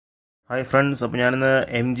Hi friends, അപ്പോൾ ഞാനിന്ന്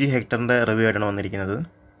MG ഹെക്ടറിൻ്റെ review ആയിട്ടാണ് വന്നിരിക്കുന്നത്.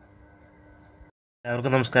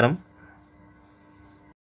 എല്ലാവർക്കും നമസ്കാരം.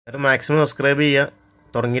 എല്ലാവരും മാക്സിമം സബ്സ്ക്രൈബ് ചെയ്യുക.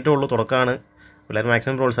 തുടങ്ങിയിട്ടുള്ളൂ, തുടക്കമാണ്. എല്ലാവരും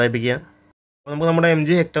മാക്സിമം പ്രോത്സാഹിപ്പിക്കുക. അപ്പോൾ നമുക്ക് നമ്മുടെ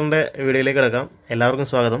MG ഹെക്ടറിൻ്റെ വീഡിയോയിലേക്ക് കിടക്കാം.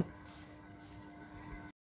 എല്ലാവർക്കും സ്വാഗതം.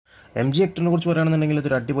 MG ഹെക്ടറിനെ കുറിച്ച് പറയുകയാണെന്നുണ്ടെങ്കിൽ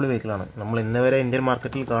ഇതൊരു അടിപൊളി വെഹിക്കിളാണ്. നമ്മൾ ഇന്നുവരെ ഇന്ത്യൻ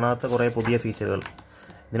മാർക്കറ്റിൽ കാണാത്ത കുറേ പുതിയ ഫീച്ചറുകൾ.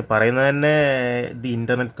 ഇതിന് പറയുന്നത് തന്നെ ദി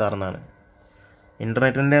ഇൻ്റർനെറ്റ് കാർ എന്നാണ്.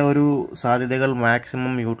 ഇൻ്റർനെറ്റിൻ്റെ ഒരു സാധ്യതകൾ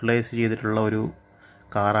മാക്സിമം യൂട്ടിലൈസ് ചെയ്തിട്ടുള്ള ഒരു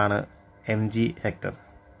കാറാണ് MG ഹെക്ടർ.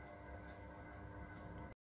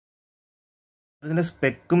 ഇതിൻ്റെ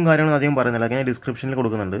സ്പെക്കും കാര്യങ്ങളും അധികം പറയുന്നില്ല, ഞാൻ ഡിസ്ക്രിപ്ഷനിൽ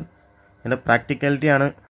കൊടുക്കുന്നുണ്ട്. ഇതിൻ്റെ പ്രാക്ടിക്കാലിറ്റിയാണ്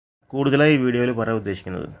കൂടുതലായി ഈ വീഡിയോയിൽ പറയാൻ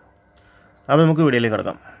ഉദ്ദേശിക്കുന്നത്. അപ്പോൾ നമുക്ക് വീഡിയോയിലേക്ക്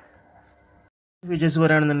കിടക്കാം. ഫീച്ചേഴ്സ്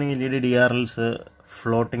പറയുകയാണെന്നുണ്ടെങ്കിൽ LED DRLs,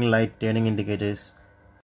 floating light turning indicators,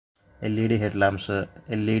 LED head lamps,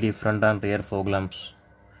 LED front and rear fog lamps,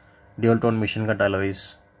 dual tone mission cut alloys,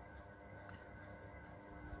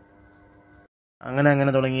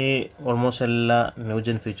 അങ്ങനെ തുടങ്ങി ഓൾമോസ്റ്റ് എല്ലാ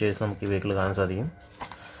ന്യൂജൻ ഫീച്ചേഴ്സും നമുക്ക് ഈ വെഹിക്കിൾ കാണാൻ സാധിക്കും.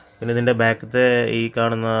 പിന്നെ ഇതിൻ്റെ ബാക്കത്തെ ഈ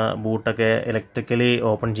കാണുന്ന ബൂട്ടൊക്കെ ഇലക്ട്രിക്കലി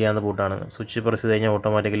ഓപ്പൺ ചെയ്യാവുന്ന ബൂട്ടാണ്. സ്വിച്ച് പ്രസ് ചെയ്ത് കഴിഞ്ഞാൽ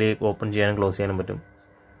ഓട്ടോമാറ്റിക്കലി ഓപ്പൺ ചെയ്യാനും ക്ലോസ് ചെയ്യാനും പറ്റും.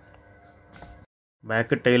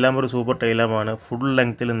 ബാക്ക് ടൈൽ ലാമ്പ് ഒരു സൂപ്പർ ടൈൽ ലാമ്പാണ്. ഫുൾ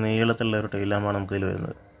ലെങ്ത്തിൽ നീളത്തിലുള്ള ഒരു ടൈൽ ലാമ്പാണ് നമുക്കിതിൽ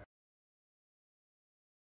വരുന്നത്.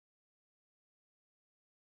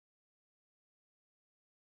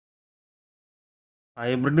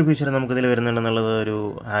 ഹൈബ്രിഡ് ഫീച്ചർ നമുക്കിതിൽ വരുന്നുണ്ടെന്നുള്ളത് ഒരു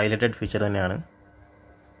ഹൈലൈറ്റഡ് ഫീച്ചർ തന്നെയാണ്.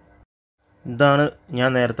 ഇതാണ് ഞാൻ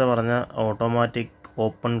നേരത്തെ പറഞ്ഞ ഓട്ടോമാറ്റിക്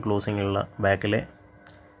ഓപ്പൺ ക്ലോസിങ്ങുള്ള ബാക്കിലെ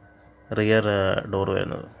റിയർ ഡോർ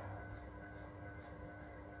വരുന്നത്.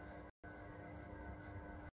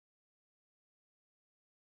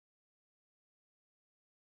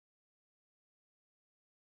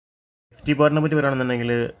 സേഫ്റ്റി പാർട്ടിനെ പറ്റി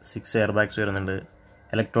പറയുകയാണെന്നുണ്ടെങ്കിൽ 6 എയർ ബാഗ്സ് വരുന്നുണ്ട്,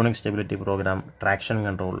 electronic stability programme, traction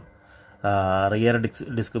control, rear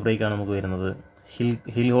disk ബ്രേക്കാണ് നമുക്ക് വരുന്നത്,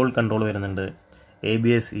 ഹിൽ ഹോൾഡ് കൺട്രോൾ വരുന്നുണ്ട്,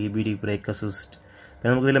 ABS EBD ബ്രേക്ക് അസിസ്റ്റ്. പിന്നെ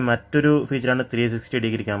നമുക്കിതിൽ മറ്റൊരു ഫീച്ചറാണ് 360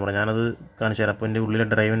 ഡിഗ്രി ക്യാമറ. ഞാനത് കാണിച്ചു തരാം. അപ്പോൾ എൻ്റെ ഉള്ളിലെ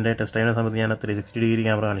ഡ്രൈവിൻ്റെ ടെസ്റ്റ് ഡ്രൈവിൻ്റെ സമയത്ത് ഞാൻ 360 ഡിഗ്രി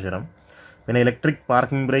ക്യാമറ കാണിച്ചു തരാം. പിന്നെ ഇലക്ട്രിക്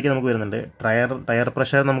പാർക്കിംഗ് ബ്രേക്ക് നമുക്ക് വരുന്നുണ്ട്. ടയർ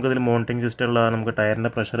പ്രഷർ നമുക്കിതിൽ മോണിറ്ററിംഗ് സിസ്റ്റമുള്ള നമുക്ക്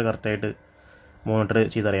ടയറിൻ്റെ പ്രഷർ കറക്റ്റായിട്ട് മോണിറ്റർ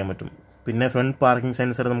ചെയ്തറിയാൻ പറ്റും. പിന്നെ ഫ്രണ്ട് പാർക്കിംഗ്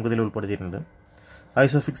സെൻസർ നമുക്കിതിൽ ഉൾപ്പെടുത്തിയിട്ടുണ്ട്.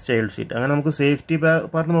 Isofix child seat. അങ്ങനെ നമുക്ക് സേഫ്റ്റി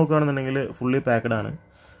പാർട്ട് നോക്കുകയാണെന്നുണ്ടെങ്കിൽ ഫുള്ളി പാക്ക്ഡ് ആണ്.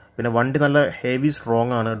 പിന്നെ വണ്ടി നല്ല ഹെവി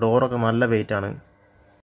സ്ട്രോങ് ആണ്. ഡോറൊക്കെ നല്ല വെയിറ്റ് ആണ്.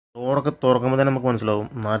 ഡോറൊക്കെ തുറക്കുമ്പോൾ തന്നെ നമുക്ക് മനസ്സിലാവും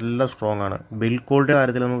നല്ല സ്ട്രോങ് ആണ്. ബിൽഡ് ക്വാളിറ്റി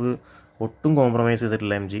കാര്യത്തിൽ നമുക്ക് ഒട്ടും കോംപ്രമൈസ്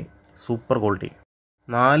ചെയ്തിട്ടില്ല MG. Super quality.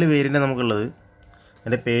 4 വേരിയൻ്റ് നമുക്കുള്ളത്.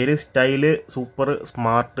 എൻ്റെ പേര് സ്റ്റൈല്, സൂപ്പർ,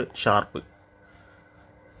 സ്മാർട്ട്, ഷാർപ്പ്.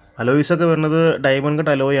 അലോയ്സൊക്കെ വരുന്നത് ഡയമണ്ട്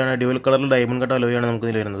കട്ട് അലോയാണ്. ഡ്യുവൽ കളറിൽ ഡയമണ്ട് കട്ട് അലോയാണ്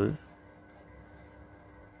നമുക്കിതിൽ വരുന്നത്.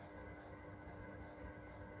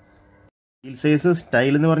 വീൽ സൈസ്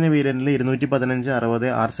സ്റ്റൈൽ എന്ന് പറഞ്ഞ വേരിയൻറ്റിൽ 215 60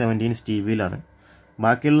 R17 സ്റ്റീൽ വീലാണ്.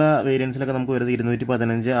 ബാക്കിയുള്ള വേരിയൻസിലൊക്കെ നമുക്ക് വരുന്നത്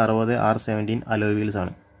 215 60 R17 അലോയ് വീൽസ്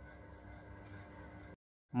ആണ്.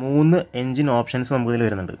 3 എൻജിൻ ഓപ്ഷൻസ് നമുക്കിതിൽ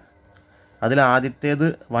വരുന്നുണ്ട്. അതിൽ ആദ്യത്തേത്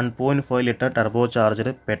 1.5 ലിറ്റർ ടർബോ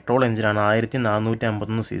ചാർജഡ് പെട്രോൾ എഞ്ചിനാണ്.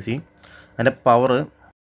 1451 cc. അതിൻ്റെ power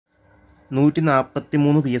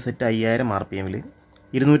 143 PS at 5000 RPM,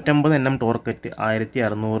 250 Nm ടോർക്കറ്റ്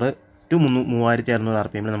 1600 to 3600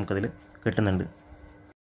 RPM നമുക്കതിൽ കിട്ടുന്നുണ്ട്.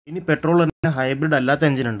 ഇനി പെട്രോൾ തന്നെ ഹൈബ്രിഡ് അല്ലാത്ത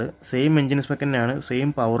എഞ്ചിനുണ്ട്. സെയിം എഞ്ചിൻ സ്പെക്ക് തന്നെയാണ്, സെയിം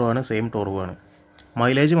പവറുമാണ്, സെയിം ടോർക്കുമാണ്.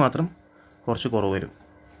 മൈലേജ് മാത്രം കുറച്ച് കുറവ് വരും.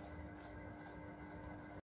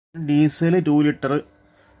 Diesel 2 litre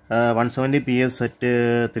 170 PS at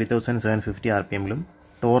 3750 RPM,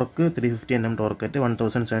 torque 350 Nm ടോർക്കറ്റ്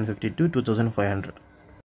 1750 to 2500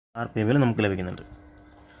 RPM നമുക്ക് ലഭിക്കുന്നുണ്ട്.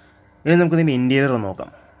 ഇനി നമുക്കിതിൻ്റെ ഇൻറ്റീരിയർ നോക്കാം.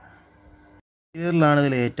 ഇൻറ്റീരിയറിലാണ്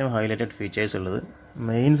ഇതിൽ ഏറ്റവും ഹൈലൈറ്റഡ് ഫീച്ചേഴ്സ് ഉള്ളത്.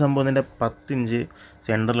 മെയിൻ സംഭവം ഇതിൻ്റെ 10 ഇഞ്ച്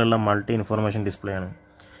സെൻറ്ററിലുള്ള മൾട്ടി ഇൻഫോർമേഷൻ ഡിസ്പ്ലേ ആണ്.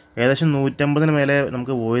 ഏകദേശം 150 മേലെ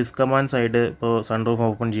നമുക്ക് വോയിസ് കമാൻഡ്സ് ആയിട്ട്, ഇപ്പോൾ സൺറൂഫ്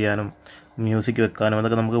ഓപ്പൺ ചെയ്യാനും മ്യൂസിക് വെക്കാനും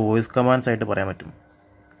അതൊക്കെ നമുക്ക് വോയിസ് കമാൻഡ്സ് ആയിട്ട് പറയാൻ പറ്റും.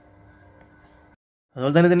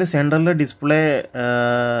 അതുപോലെ തന്നെ ഇതിൻ്റെ സെൻറ്ററിലെ ഡിസ്പ്ലേ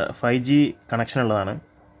 5G കണക്ഷൻ ഉള്ളതാണ്.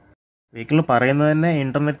 വെഹിക്കിളിൽ പറയുന്നത് തന്നെ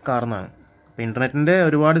ഇൻ്റർനെറ്റ് കാർ എന്നാണ്. അപ്പോൾ ഇൻ്റർനെറ്റിൻ്റെ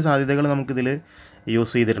ഒരുപാട് സാധ്യതകൾ നമുക്കിതിൽ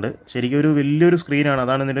യൂസ് ചെയ്തിട്ടുണ്ട്. ശരിക്കും ഒരു വലിയൊരു സ്ക്രീനാണ്,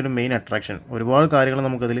 അതാണ് ഇതിൻ്റെ ഒരു മെയിൻ അട്രാക്ഷൻ. ഒരുപാട് കാര്യങ്ങൾ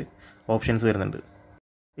നമുക്കതിൽ ഓപ്ഷൻസ് വരുന്നുണ്ട്.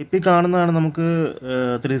 ഇപ്പോൾ ഈ കാണുന്നതാണ് നമുക്ക്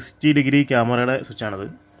 360 ഡിഗ്രി ക്യാമറയുടെ സ്വിച്ചാണത്.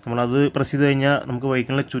 നമ്മളത് പ്രസ് ചെയ്ത് കഴിഞ്ഞാൽ നമുക്ക്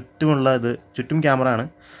വെഹിക്കിളിന് ചുറ്റും ക്യാമറ ആണ്.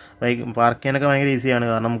 പാർക്ക് ചെയ്യാനൊക്കെ ഭയങ്കര ഈസിയാണ്,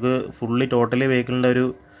 കാരണം നമുക്ക് ഫുള്ളി ടോട്ടലി വെഹിക്കിളിൻ്റെ ഒരു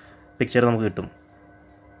പിക്ചർ നമുക്ക് കിട്ടും.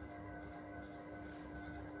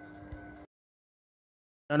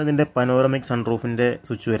 ഇതാണ് ഇതിൻ്റെ പനോറമിക് സൺറൂഫിൻ്റെ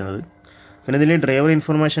സ്വിച്ച് വരുന്നത്. പിന്നെ ഇതിൽ ഡ്രൈവർ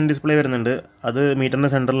ഇൻഫർമേഷൻ ഡിസ്പ്ലേ വരുന്നുണ്ട്. അത് മീറ്ററിൻ്റെ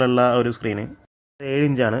സെൻറ്ററിലുള്ള ഒരു സ്ക്രീന് 7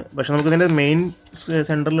 ഇഞ്ചാണ്. പക്ഷേ നമുക്കിതിൻ്റെ മെയിൻ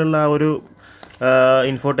സെൻറ്ററിലുള്ള ആ ഒരു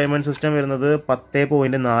ഇൻഫോർടൈൻമെൻറ്റ് സിസ്റ്റം വരുന്നത്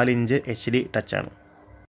 10.4 ഇഞ്ച് HD ടച്ചാണ്.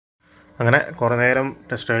 അങ്ങനെ കുറേ നേരം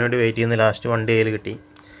ടെസ്റ്റ് ഡ്രൈവിന് വേണ്ടി വെയിറ്റ് ചെയ്യുന്ന ലാസ്റ്റ് വണ്ടി കയ്യിൽ കിട്ടി.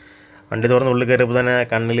 വണ്ടി തുറന്ന് ഉള്ളിൽ കയറിയപ്പോൾ തന്നെ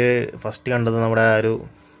കണ്ണിൽ ഫസ്റ്റ് കണ്ടത് നമ്മുടെ ഒരു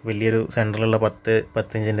വലിയൊരു സെൻറ്ററിലുള്ള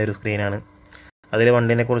 10 ഇഞ്ചിൻ്റെ ഒരു സ്ക്രീനാണ്. അതിൽ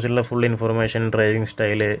വണ്ടീനെക്കുറിച്ചുള്ള full information, driving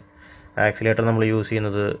style, accelerator നമ്മൾ യൂസ്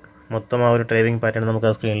ചെയ്യുന്നത്, മൊത്തം ആ ഒരു ഡ്രൈവിംഗ് പാറ്റേൺ നമുക്ക്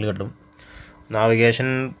ആ സ്ക്രീനിൽ കിട്ടും. നാവിഗേഷൻ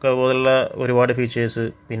പോലുള്ള ഒരുപാട് ഫീച്ചേഴ്സ്,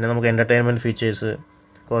 പിന്നെ നമുക്ക് എൻ്റർടൈൻമെൻറ്റ് ഫീച്ചേഴ്സ്,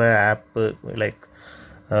 കുറേ ആപ്പ് ലൈക്ക്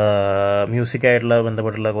മ്യൂസിക്കായിട്ടുള്ള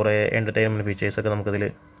ബന്ധപ്പെട്ടുള്ള കുറേ എൻ്റർടൈൻമെൻറ്റ് ഫീച്ചേഴ്സൊക്കെ നമുക്കതിൽ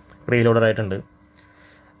പ്രീലോഡഡ് ആയിട്ടുണ്ട്.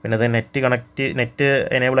 പിന്നെ അത് നെറ്റ്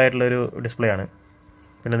എനേബിൾ ആയിട്ടുള്ളൊരു ഡിസ്പ്ലേ ആണ്.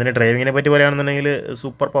 പിന്നെ ഇതിൻ്റെ ഡ്രൈവിങ്ങിനെ പറ്റി പറയുകയാണെന്നുണ്ടെങ്കിൽ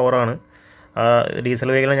സൂപ്പർ പവറാണ്. ഡീസൽ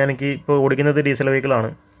വെഹിക്കിളാണ്, എനിക്ക് ഇപ്പോൾ ഓടിക്കുന്നത് ഡീസൽ വെഹിക്കിളാണ്.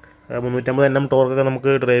 350 Nm ടോർക്കൊക്കെ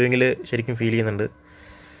നമുക്ക് ഡ്രൈവിങ്ങിൽ ശരിക്കും ഫീൽ ചെയ്യുന്നുണ്ട്.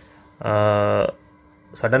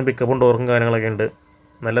 സഡൻ പിക്കപ്പും ടോർക്കും കാര്യങ്ങളൊക്കെ ഉണ്ട്.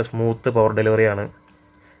 നല്ല സ്മൂത്ത് പവർ ഡെലിവറിയാണ്.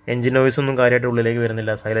 എൻജിൻ നോയ്സ് ഒന്നും കാര്യമായിട്ട് ഉള്ളിലേക്ക്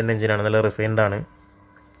വരുന്നില്ല. സൈലൻറ്റ് എൻജിനാണ്, നല്ല റിഫൈൻഡ് ആണ്.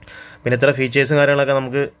 പിന്നെ ഇത്ര ഫീച്ചേഴ്സും കാര്യങ്ങളൊക്കെ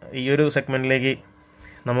നമുക്ക് ഈ ഒരു സെഗ്മെൻറ്റിലേക്ക്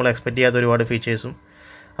നമ്മൾ എക്സ്പെക്റ്റ് ചെയ്യാത്ത ഒരുപാട് ഫീച്ചേഴ്സും,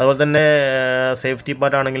 അതുപോലെ തന്നെ സേഫ്റ്റി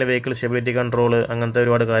പാർട്ടാണെങ്കിൽ വെഹിക്കിൾ സ്റ്റെബിലിറ്റി കൺട്രോൾ, അങ്ങനത്തെ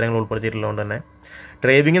ഒരുപാട് കാര്യങ്ങൾ ഉൾപ്പെടുത്തിയിട്ടുള്ളതുകൊണ്ട് തന്നെ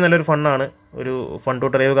ഡ്രൈവിങ് നല്ലൊരു ഫണ്ണാണ്. ഒരു ഫൺ ടു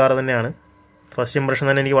ഡ്രൈവ് കാർ തന്നെയാണ്. ഫസ്റ്റ് ഇംപ്രഷൻ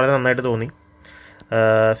തന്നെ എനിക്ക് വളരെ നന്നായിട്ട് തോന്നി.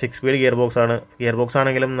 6 സ്പീഡ് ഗിയർ ബോക്സ്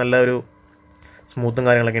ആണെങ്കിലും നല്ല ഒരു സ്മൂത്തും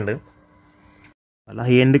കാര്യങ്ങളൊക്കെ ഉണ്ട്. പല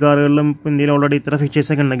ഹൈ എൻഡ് കാറുകളിലും ഇന്ത്യയിൽ ഓൾറെഡി ഇത്ര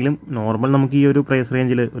ഫീച്ചേഴ്സൊക്കെ ഉണ്ടെങ്കിലും നോർമൽ നമുക്ക് ഈ ഒരു പ്രൈസ്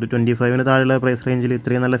റേഞ്ചിൽ, ഒരു 25-ന് താഴെയുള്ള പ്രൈസ് റേഞ്ചിൽ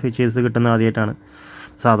ഇത്രയും നല്ല ഫീച്ചേഴ്സ് കിട്ടുന്ന ആദ്യമായിട്ടാണ്.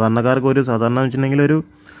 സാധാരണക്കാർക്ക് സാധാരണ വെച്ചിട്ടുണ്ടെങ്കിൽ ഒരു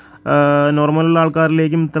നോർമൽ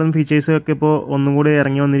ആൾക്കാരിലേക്കും ഇത്തരം ഫീച്ചേഴ്സൊക്കെ ഇപ്പോൾ ഒന്നും കൂടി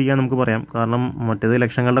ഇറങ്ങി വന്നിരിക്കാൻ നമുക്ക് പറയാം. കാരണം മറ്റേത്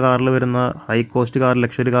ലക്ഷങ്ങളുടെ കാറിൽ വരുന്ന, ഹൈ കോസ്റ്റ് കാർ,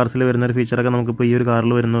 ലക്ഷറി കാർസിൽ വരുന്ന ഒരു ഫീച്ചറൊക്കെ നമുക്കിപ്പോൾ ഈ ഒരു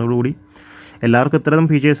കാറിൽ വരുന്നതോടുകൂടി എല്ലാവർക്കും ഇത്തരം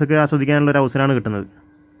ഫീച്ചേഴ്സൊക്കെ ആസ്വദിക്കാനുള്ള ഒരു അവസരമാണ് കിട്ടുന്നത്.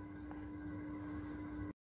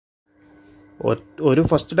 ഒരു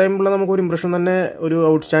ഫസ്റ്റ് ടൈമുള്ള നമുക്കൊരു ഇംപ്രഷൻ തന്നെ ഒരു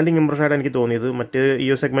ഔട്ട്സ്റ്റാൻഡിങ് ഇംപ്രഷനായിട്ട് എനിക്ക് തോന്നിയത്. മറ്റ് ഈ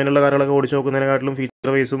ഒരു സെഗ്മെൻറ്റുള്ള കാറുകളൊക്കെ ഓടിച്ച് നോക്കുന്നതിനെക്കാട്ടിലും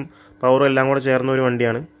ഫീച്ചർ വൈസും പവറും എല്ലാം കൂടെ ചേർന്ന ഒരു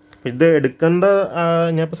വണ്ടിയാണ്. ഇത് എടുക്കേണ്ട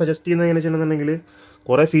ഞാനിപ്പോൾ സജസ്റ്റ് ചെയ്യുന്നത് എങ്ങനെ വെച്ചിട്ടുണ്ടെന്നുണ്ടെങ്കിൽ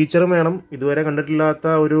കുറേ ഫീച്ചറും വേണം, ഇതുവരെ കണ്ടിട്ടില്ലാത്ത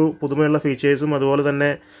ഒരു പുതുമയുള്ള ഫീച്ചേഴ്സും, അതുപോലെ തന്നെ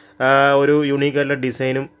ഒരു യൂണീക്കായിട്ടുള്ള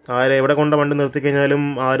ഡിസൈനും, എവിടെ കൊണ്ട് വണ്ടി നിർത്തിക്കഴിഞ്ഞാലും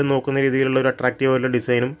ആരും നോക്കുന്ന രീതിയിലുള്ള ഒരു അട്രാക്റ്റീവ് ആയിട്ടുള്ള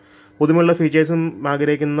ഡിസൈനും പുതുമയുള്ള ഫീച്ചേഴ്സും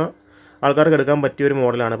ആഗ്രഹിക്കുന്ന ആൾക്കാർക്ക് എടുക്കാൻ പറ്റിയ ഒരു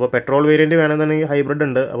മോഡലാണ്. അപ്പോൾ പെട്രോൾ വേരിയൻറ്റ് വേണമെന്നുണ്ടെങ്കിൽ ഹൈബ്രിഡ്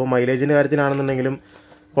ഉണ്ട്. അപ്പോൾ മൈലേജിൻ്റെ കാര്യത്തിലാണെന്നുണ്ടെങ്കിലും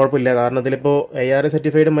കുഴപ്പമില്ല. കാരണം ഇതിലിപ്പോൾ AR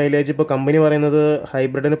സർട്ടിഫൈഡ് മൈലേജ് ഇപ്പോൾ കമ്പനി പറയുന്നത്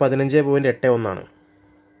ഹൈബ്രിഡിന് 15.81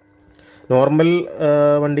 നോർമൽ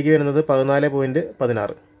വണ്ടിക്ക് വരുന്നത്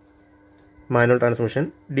 14.16 മാനുവൽ ട്രാൻസ്മിഷൻ.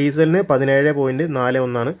 ഡീസലിന്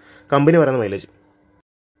 17.41 കമ്പനി പറയുന്ന മൈലേജ്.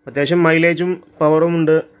 അത്യാവശ്യം മൈലേജും പവറും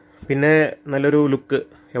ഉണ്ട്. പിന്നെ നല്ലൊരു ലുക്ക്,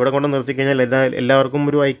 എവിടെ കൊണ്ട് നിർത്തിക്കഴിഞ്ഞാൽ എല്ലാവർക്കും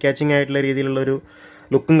ഒരു ഐ ക്യാച്ചിങ് ആയിട്ടുള്ള രീതിയിലുള്ളൊരു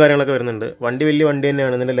ലുക്കും കാര്യങ്ങളൊക്കെ വരുന്നുണ്ട്. വണ്ടി വലിയ വണ്ടി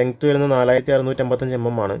തന്നെയാണ്. ഇതിൻ്റെ ലെങ്ത്ത് വരുന്നത് 4655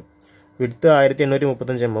 mm ആണ്. Width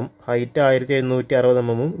 1835 mm, height 1760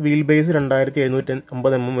 mm, wheel base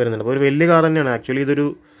 2750 mm വരുന്നുണ്ട്. അപ്പോൾ ഒരു വലിയ കാർ തന്നെയാണ്. ആക്ച്വലി ഇതൊരു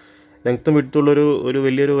ലെങ്ത്തും വിഡ്ത്തുള്ളൊരു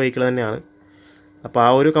വലിയൊരു വെഹിക്കിൾ തന്നെയാണ്. അപ്പോൾ ആ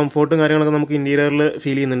ഒരു കംഫോർട്ടും കാര്യങ്ങളൊക്കെ നമുക്ക് ഇൻറ്റീരിയറിൽ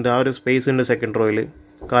ഫീൽ ചെയ്യുന്നുണ്ട്. ആ ഒരു സ്പേസ് ഉണ്ട് സെക്കൻഡ് റോയിൽ,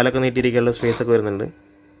 കാലൊക്കെ നീട്ടിയിരിക്കാനുള്ള സ്പേസൊക്കെ വരുന്നുണ്ട്.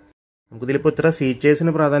 നമുക്കിതിലിപ്പോൾ ഇത്ര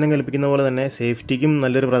ഫീച്ചേഴ്സിന് പ്രാധാന്യം കൽപ്പിക്കുന്ന പോലെ തന്നെ സേഫ്റ്റിക്കും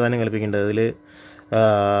നല്ലൊരു പ്രാധാന്യം കൽപ്പിക്കുന്നുണ്ട്. അതിൽ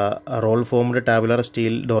role formed tabular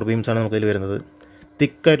steel door ബീംസാണ് നമുക്കിതിൽ വരുന്നത്.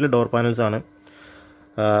 തിക്കായിട്ടുള്ള ഡോർ പാനൽസാണ്.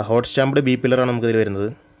 ഹോട്ട് സ്റ്റാമ്പ്ഡ് ബി പില്ലറാണ് നമുക്കിതിൽ വരുന്നത്.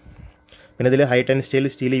 പിന്നെ ഇതിൽ ഹൈ ടെൻ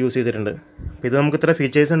സ്റ്റീൽ യൂസ് ചെയ്തിട്ടുണ്ട്. അപ്പോൾ ഇത് നമുക്ക് ഇത്ര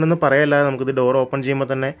ഫീച്ചേഴ്സ് ഉണ്ടെന്ന് പറയല്ല, നമുക്കിത് ഡോർ ഓപ്പൺ ചെയ്യുമ്പോൾ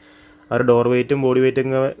തന്നെ ആ ഒരു ഡോർ വെയ്റ്റും ബോഡി വെയ്റ്റും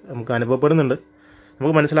നമുക്ക് അനുഭവപ്പെടുന്നുണ്ട്.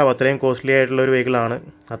 നമുക്ക് മനസ്സിലാവും അത്രയും കോസ്റ്റ്ലി ആയിട്ടുള്ള ഒരു വെഹിക്കിളാണ്,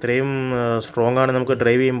 അത്രയും സ്ട്രോങ് ആണ്. നമുക്ക്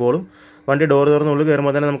ഡ്രൈവ് ചെയ്യുമ്പോഴും വണ്ടി ഡോർ തുറന്ന് ഉള്ളിൽ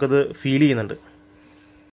കയറുമ്പോൾ തന്നെ നമുക്കത് ഫീൽ ചെയ്യുന്നുണ്ട്.